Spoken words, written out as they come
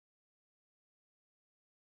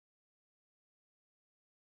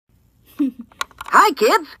Hi,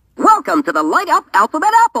 kids. Welcome to the Light Up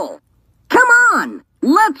Alphabet Apple. Come on,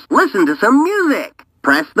 let's listen to some music.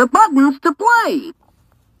 Press the buttons to play.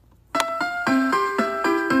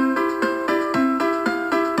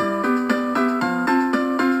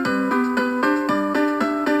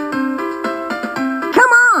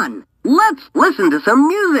 Come on, let's listen to some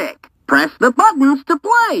music. Press the buttons to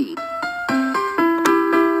play.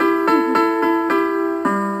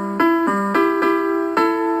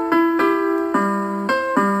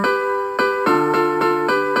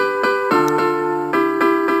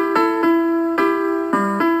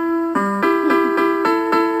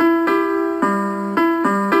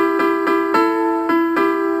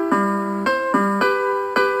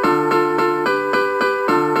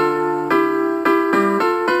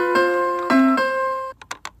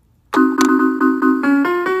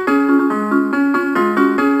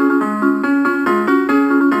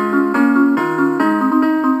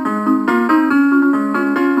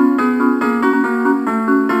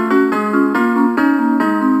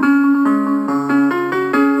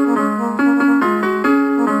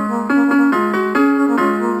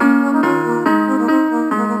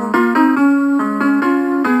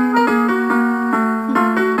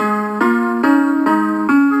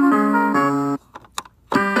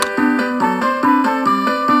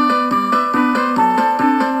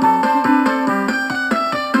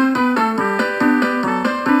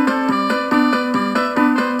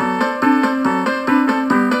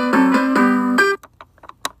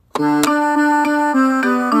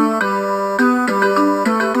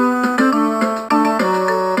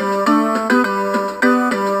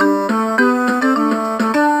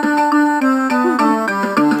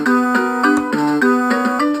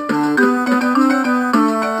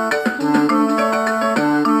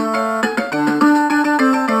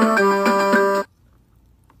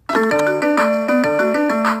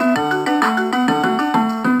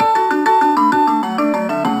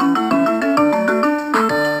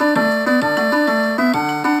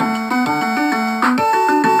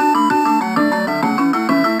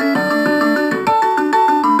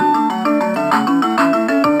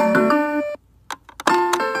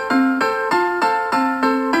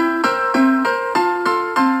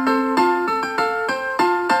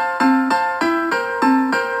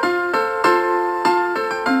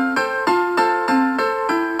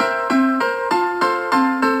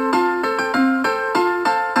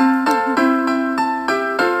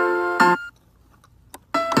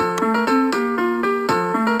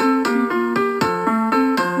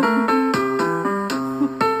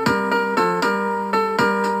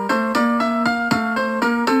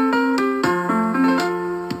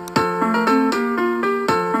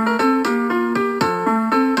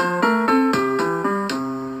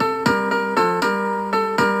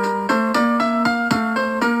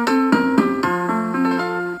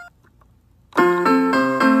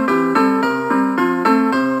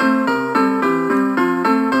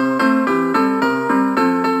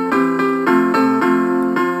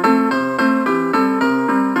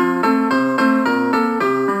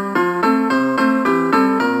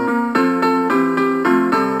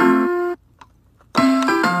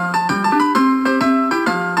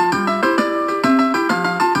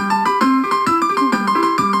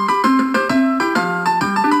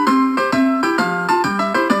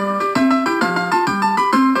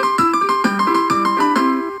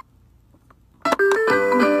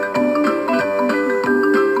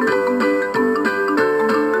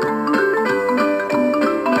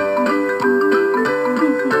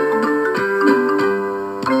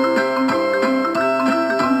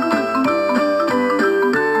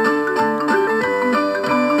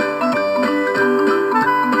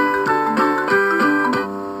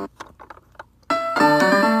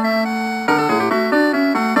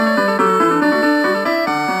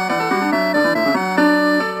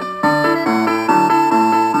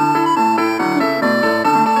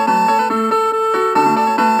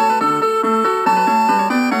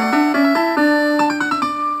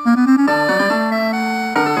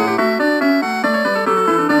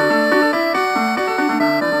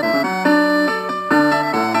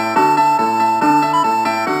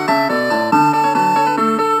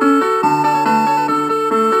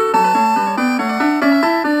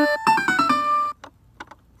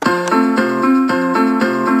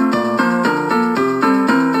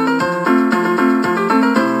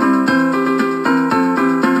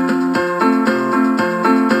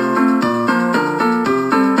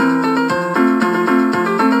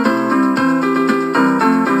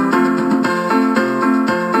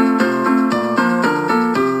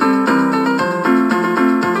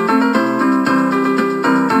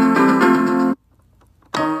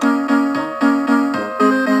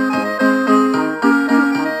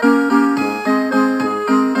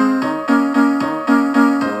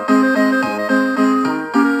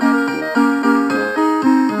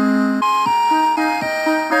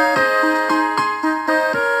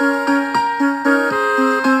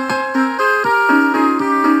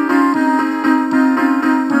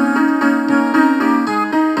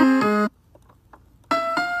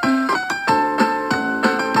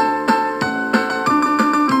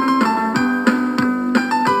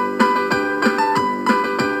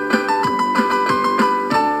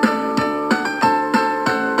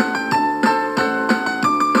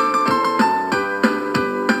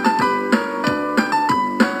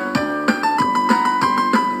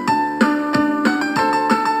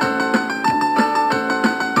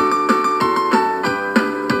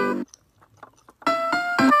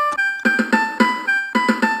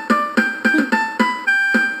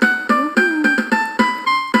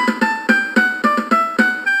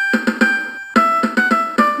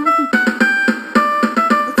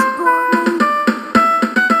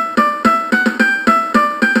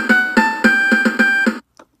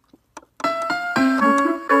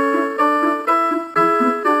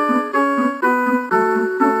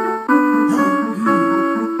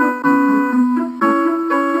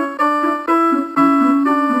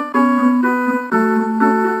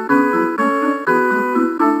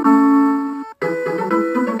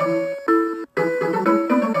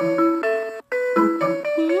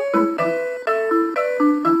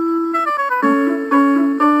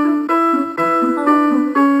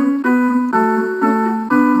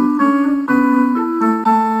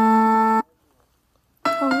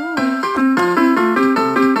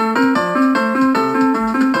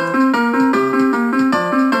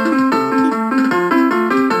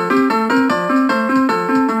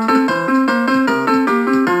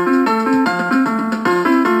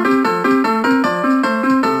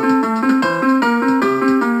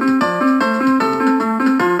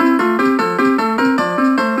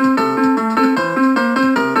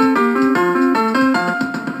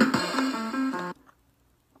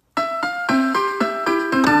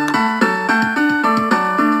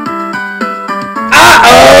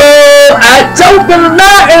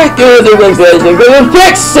 do the things that they're gonna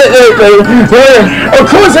fix it. Of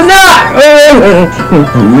course not.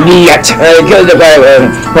 Yet,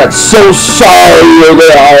 that's so sorry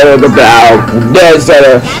about this.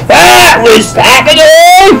 What's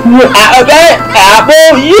happening?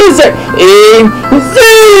 Apple Music.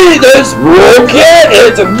 See this broken.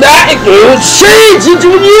 It's not good. Change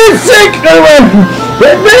into music.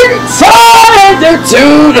 It's time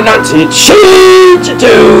to not to change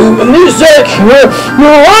to music.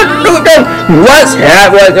 What's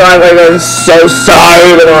happening? I'm so sorry.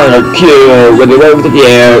 I'm gonna kill with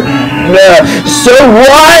you. So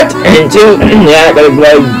what? And I'm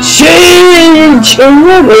gonna change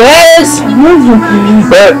this.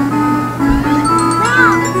 But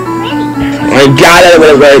I got it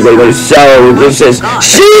with a razor. So this is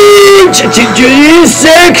change to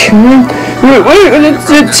music. It's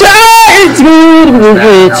the time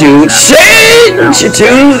to change to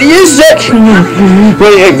music.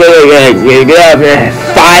 Get up and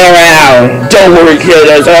fire out. Don't worry,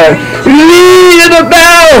 kiddos. Lead the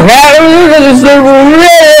bell.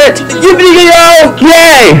 You'll be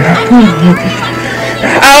okay.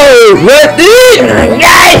 Oh, what the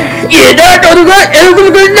guy? You don't know the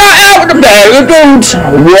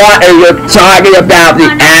what are you talking about? The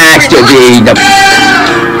accident.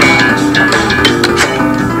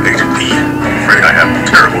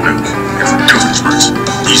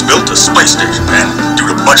 He's built a space station, and due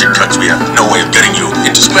to budget cuts, we have no way of getting you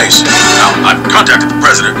into space. Now, I've contacted the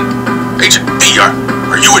president. Agent B,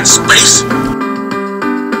 are you in space?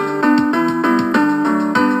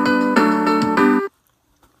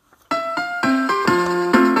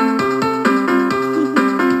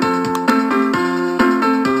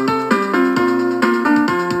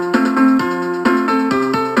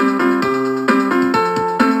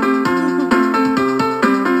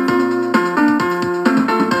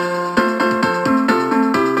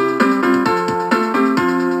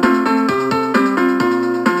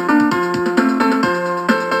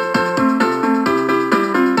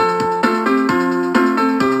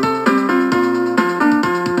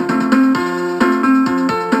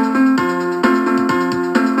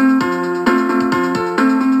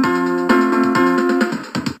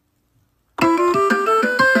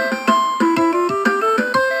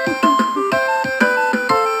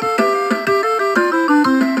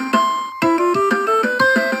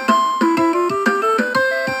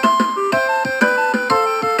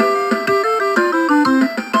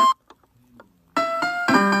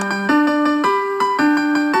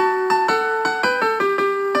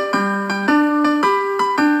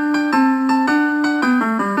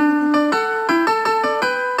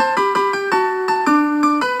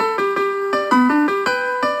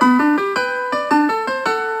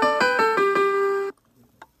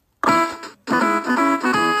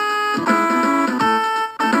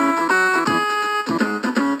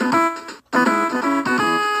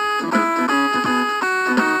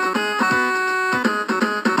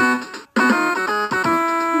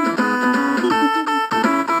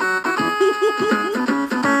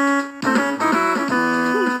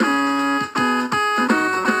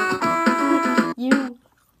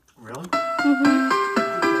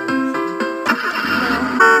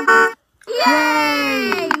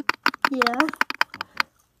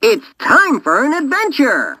 It's time for an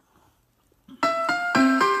adventure!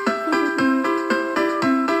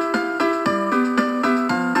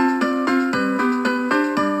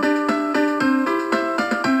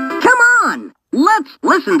 Come on! Let's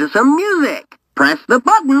listen to some music! Press the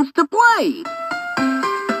buttons to play!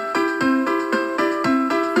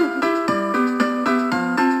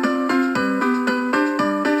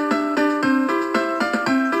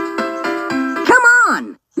 Come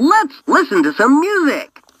on! Let's listen to some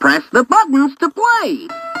music! Press the buttons to play!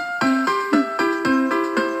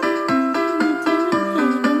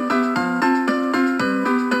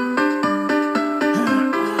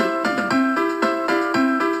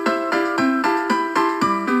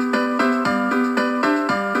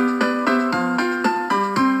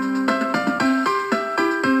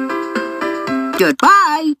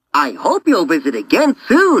 Goodbye! I hope you'll visit again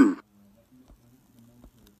soon!